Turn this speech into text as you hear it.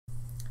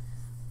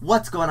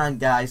What's going on,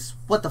 guys?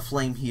 What the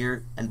Flame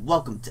here, and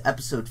welcome to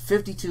episode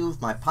 52 of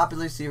my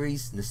popular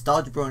series,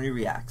 NostalgicBrony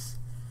Reacts.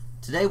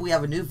 Today we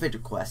have a new vid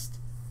request.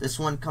 This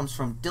one comes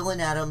from Dylan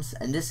Adams,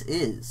 and this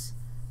is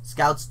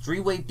Scout's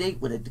 3-way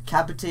date with a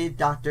Decapitated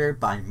Doctor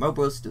by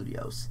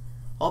MoBrosStudios.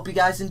 Hope you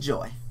guys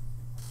enjoy.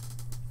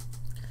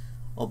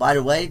 Oh, by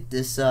the way,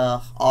 this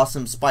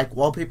awesome spike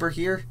wallpaper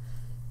here,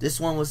 this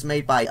one was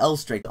made by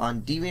Illustrate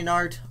on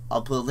DeviantArt.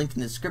 I'll put a link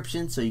in the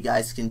description so you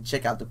guys can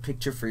check out the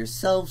picture for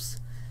yourselves.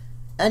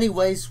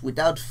 Anyways,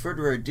 without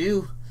further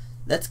ado,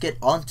 let's get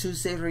on to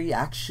the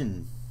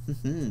reaction.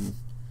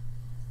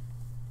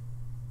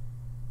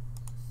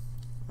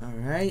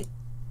 Alright.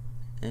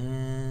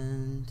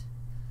 And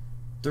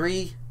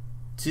 3,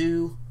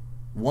 2,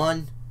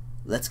 1,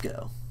 let's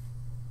go.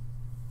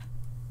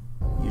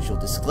 Usual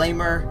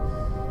disclaimer.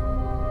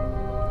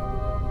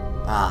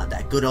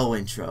 That good old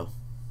intro.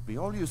 We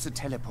all use the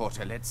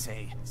teleporter, let's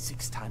say,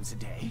 6 times a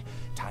day.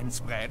 Time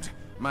spread,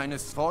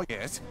 minus 4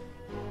 years.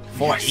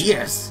 4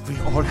 years? We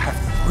all have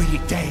 3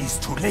 days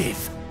to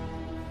live.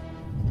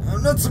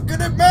 I'm not so good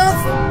at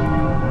math!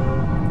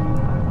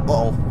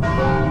 Uh-oh.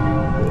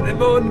 I'm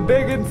on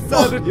big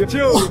inside of your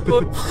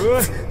children.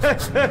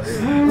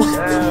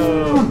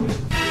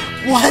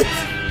 What?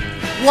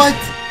 What?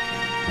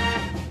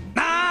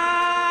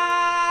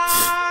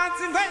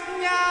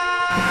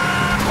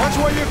 Watch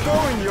where you're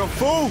going, you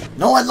fool!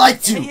 No, I'd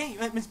like to!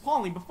 Hey, Miss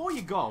Pauline, before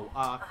you go,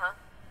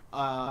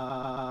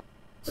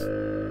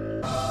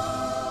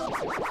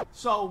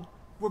 so,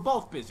 we're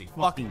both busy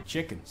fucking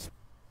chickens.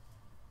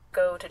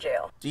 Go to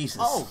jail. Jesus.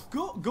 Oh,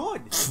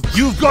 good.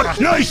 You've got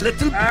a nice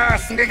little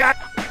ass, nigga!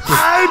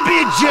 I'll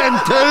be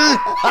gentle!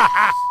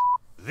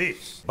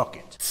 This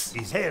bucket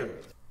is held.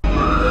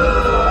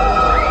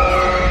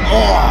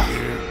 Oh!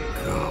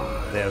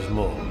 There's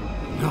more.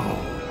 No.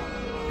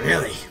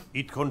 Really?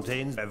 It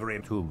contains every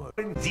tumor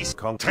in this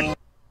concrete.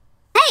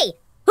 Hey!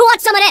 Who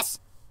wants some of this?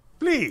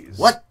 Please.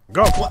 What?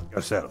 Go What?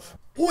 yourself.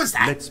 Who is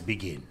that? Let's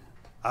begin.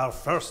 Our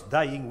first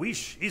dying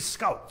wish is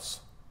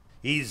Scout's.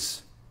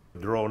 He's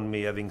drawn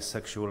me having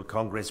sexual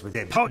congress with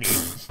a pony.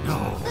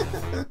 No.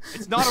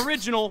 It's not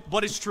original,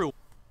 but it's true.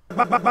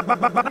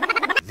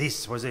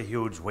 This was a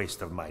huge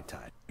waste of my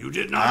time. You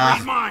did not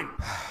read mine!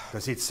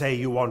 Does it say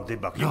you want the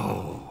bucket?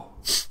 No.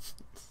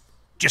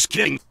 Just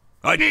kidding.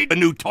 I need a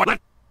new toilet.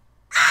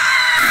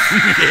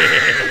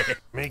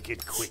 Make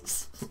it quick.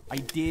 I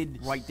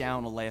did write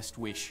down a last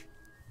wish.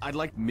 I'd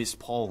like Miss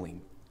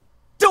Pauline.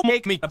 Don't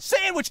make me a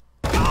sandwich!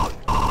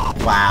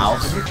 Wow.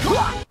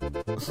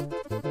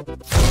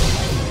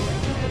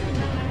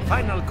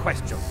 Final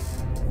question.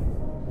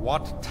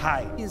 What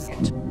time is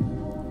it?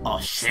 Oh,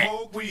 shit.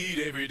 Smoke weed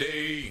every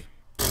day.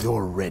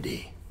 You're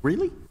ready.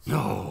 Really?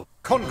 No.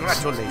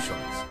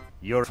 Congratulations.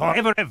 You're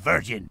forever a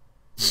virgin.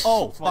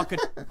 Oh, fucking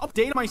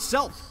update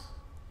myself.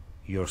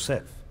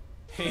 Yourself.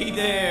 Hey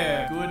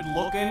there, good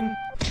looking.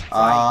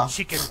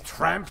 Chicken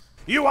tramp.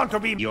 You want to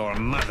be your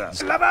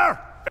mother's lover?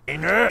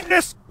 In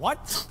earnest?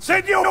 What?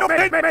 Said you.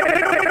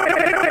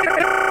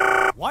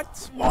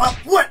 What?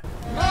 What?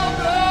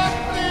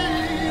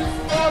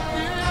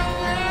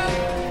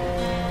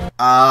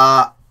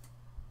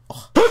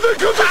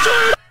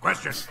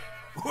 Question.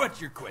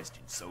 What's your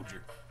question,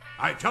 soldier?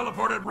 I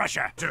teleported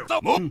Russia to the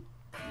moon.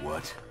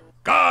 What?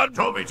 God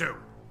told me to.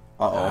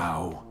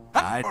 Uh-oh.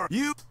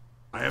 You?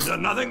 I have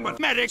done nothing but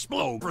met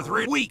explode for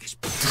 3 weeks.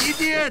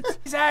 Idiot!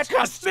 Is that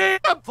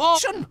a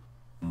function?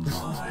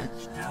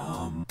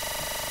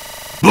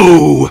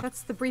 Boo!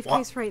 That's the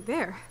briefcase right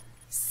there.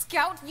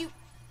 Scout, you...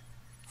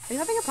 Are you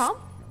having a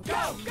problem?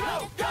 Oh,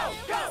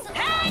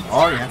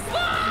 yeah.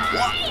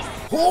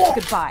 Oh!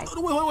 Goodbye.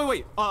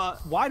 Wait.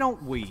 Why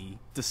don't we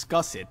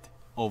discuss it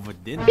over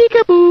dinner?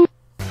 Oh,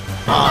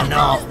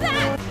 no.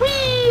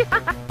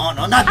 Oh,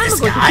 no, not this I'm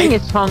going to guy. sing a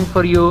song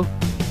for you.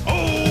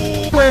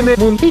 When the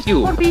moon hits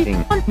you for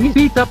beating on his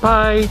pizza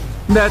pie,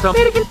 that's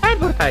American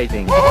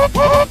advertising.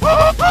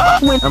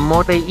 When a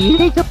mortal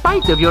takes a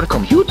bite of your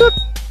computer,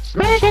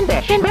 smash and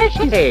dash and mash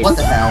his head. What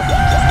the hell?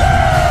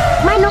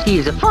 My Nosty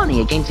is funny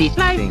against this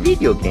live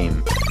video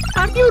game.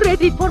 Are you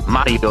ready for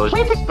Mario's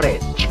Web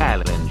Express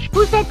Challenge?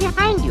 Who's that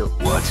behind you?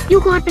 What? You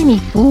got any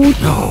food?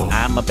 No.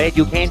 I'm a bet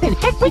you can't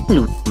heck with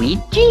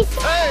Luigi.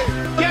 Hey,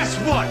 guess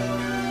what?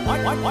 What?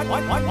 I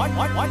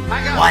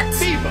got What?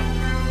 fever.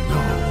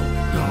 No.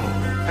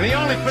 And the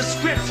only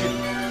prescription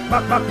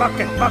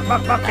Bucket.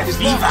 is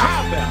more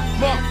cowbell.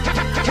 More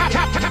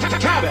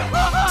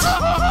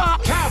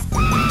cowbell.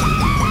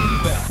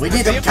 We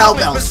need The some only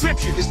cowbells.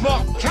 prescription is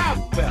more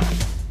cowbell.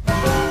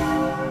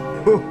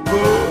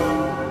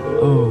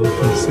 Oh,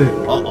 that's it.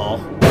 Uh-oh.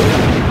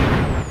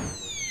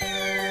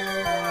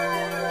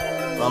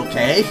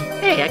 Okay.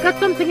 Hey, I got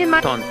something in my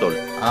tonsil.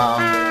 Oh.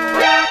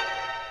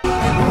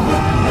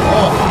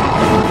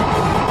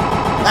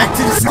 Back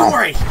to the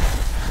story.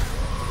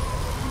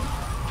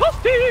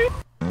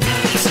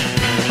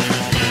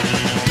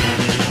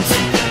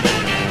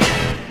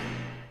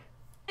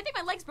 I think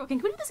my leg's broken.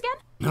 Can we do this again?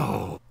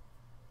 No.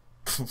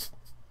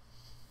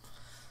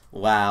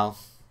 Wow.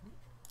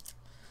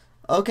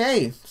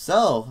 Okay,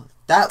 so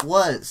that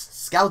was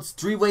Scout's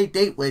 3-Way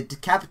Date with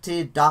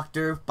Decapitated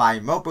Doctor by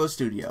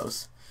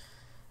MoBrosStudios.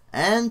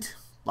 And,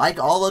 like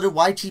all other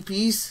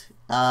YTPs,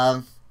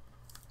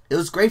 it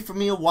was great for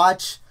me to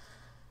watch.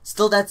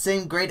 Still that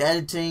same great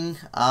editing.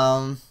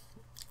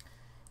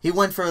 He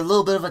went for a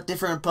little bit of a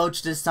different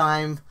approach this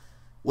time,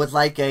 with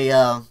like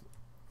a,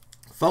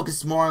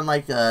 focused more on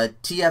like a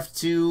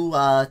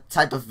TF2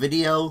 type of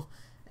video,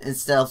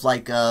 instead of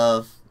like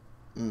a,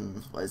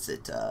 what is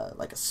it,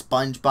 like a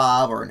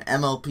SpongeBob or an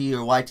MLP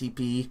or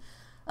YTP.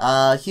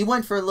 He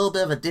went for a little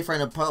bit of a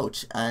different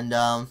approach,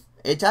 and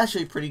it's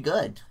actually pretty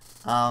good.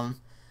 So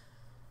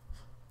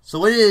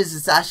what it is,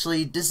 it's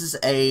actually, this is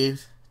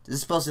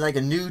supposed to be like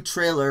a new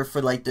trailer for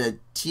like the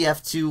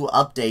TF2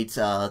 update,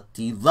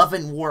 the Love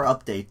and War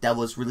update that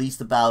was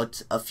released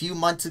about a few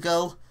months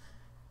ago.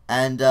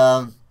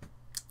 And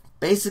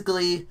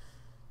basically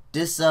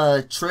this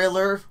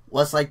trailer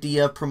was like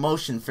the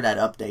promotion for that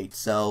update.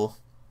 So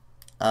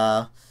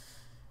I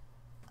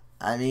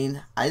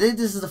mean, I think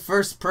this is the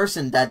first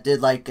person that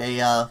did like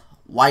a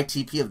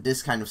YTP of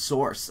this kind of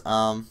source.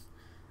 I'm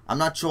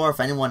not sure if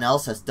anyone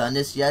else has done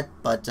this yet,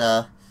 but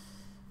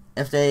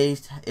if they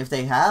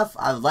have,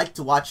 I would like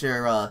to watch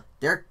their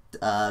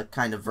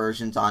kind of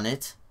versions on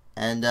it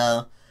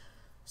and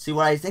see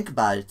what I think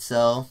about it.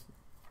 So,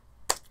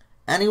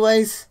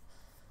 anyways,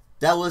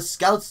 that was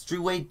Scout's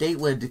 3-Way Date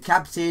with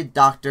Decapitated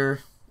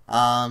Doctor.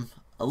 A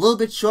little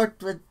bit short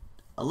from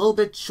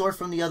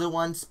the other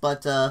ones,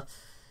 but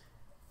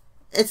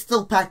it's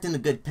still packed in a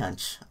good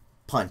punch.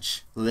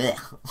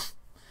 Blech.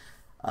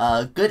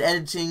 Good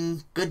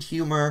editing, good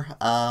humor.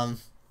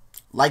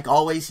 Like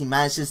always, he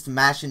manages to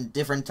mash in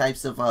different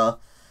types of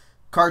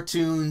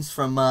cartoons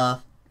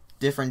from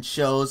different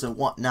shows and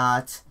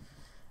whatnot.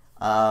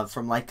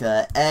 From like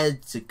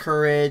Ed to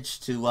Courage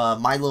to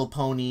My Little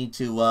Pony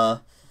to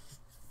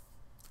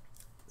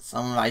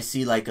some I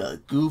see like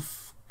a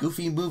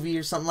Goofy movie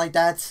or something like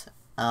that.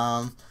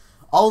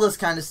 All this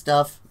kind of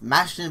stuff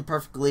mashed in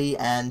perfectly,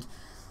 and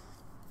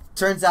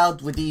turns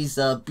out with these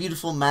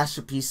beautiful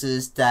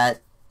masterpieces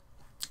that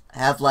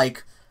have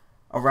like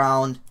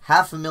around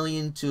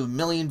 500,000 to 1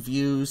 million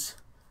views,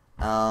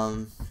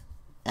 and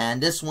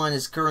this one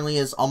is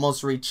currently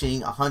almost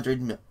reaching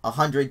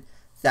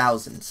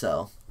 100,000.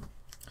 So,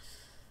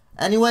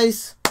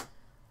 anyways,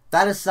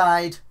 that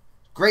aside,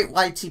 great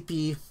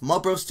YTP,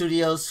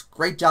 MoBrosStudios,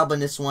 great job on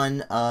this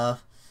one.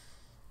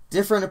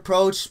 Different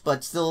approach,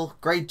 but still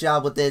great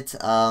job with it.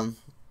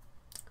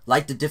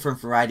 Like the different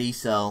variety,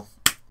 so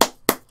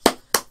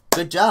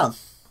good job.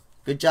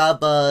 Good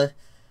job.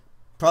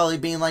 Probably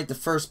being like the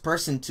first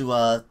person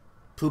to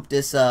poop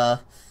this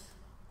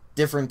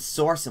different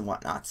source and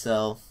whatnot.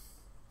 So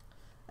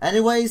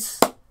anyways,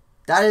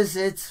 that is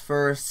it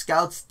for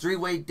Scout's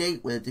 3-Way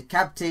Date with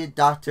Decapitated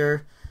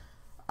Doctor.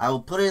 I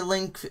will put a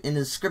link in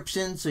the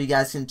description so you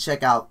guys can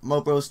check out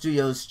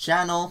MoBrosStudios'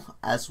 channel,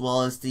 as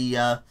well as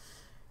the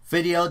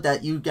video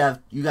that you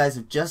guys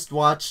have just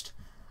watched.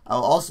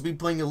 I'll also be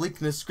putting a link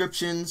in the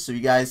description so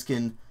you guys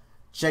can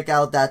check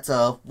out that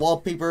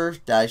wallpaper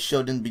that I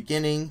showed in the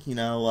beginning. You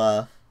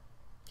know,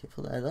 can I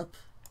pull that up?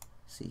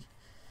 See,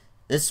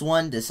 this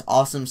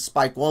awesome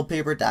spike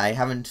wallpaper that I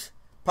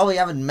probably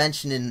haven't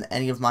mentioned in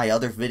any of my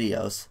other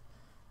videos.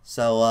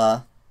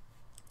 So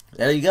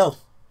there you go.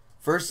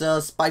 First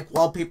spike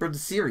wallpaper of the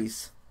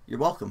series. You're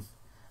welcome.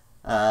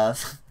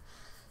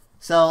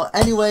 So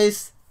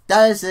anyways,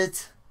 that is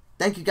it.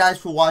 Thank you guys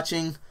for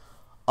watching.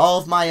 All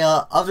of my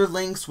other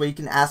links where you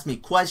can ask me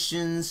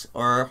questions,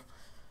 or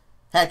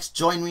heck,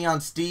 join me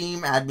on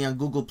Steam, add me on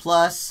Google+,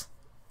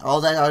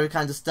 all that other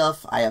kinds of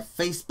stuff. I have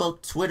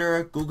Facebook,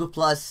 Twitter,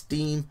 Google+,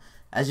 Steam.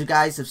 As you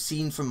guys have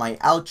seen from my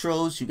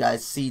outros, you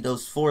guys see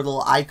those 4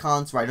 little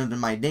icons right under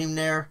my name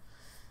there.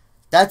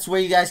 That's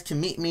where you guys can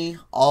meet me.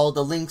 All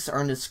the links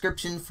are in the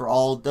description for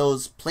all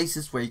those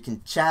places where you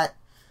can chat,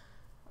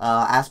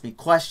 ask me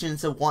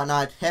questions and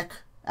whatnot.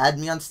 Heck, add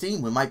me on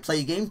Steam. We might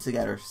play a game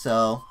together.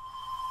 So,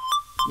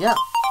 yeah,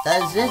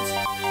 that is it.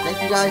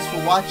 Thank you guys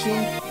for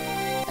watching.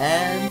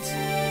 And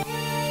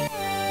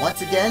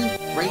once again,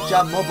 great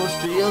job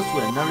MoBrosStudios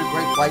with another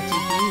great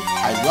YTP.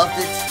 I loved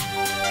it.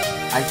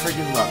 I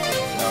freaking loved it.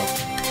 So,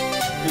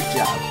 good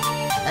job.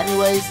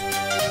 Anyways,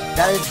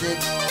 that is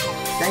it.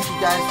 Thank you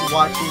guys for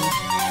watching.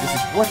 This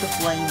is What the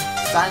Flame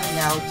signing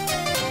out.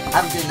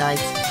 Have a good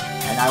night,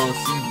 and I will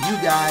see you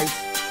guys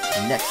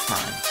next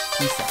time.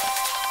 Peace out.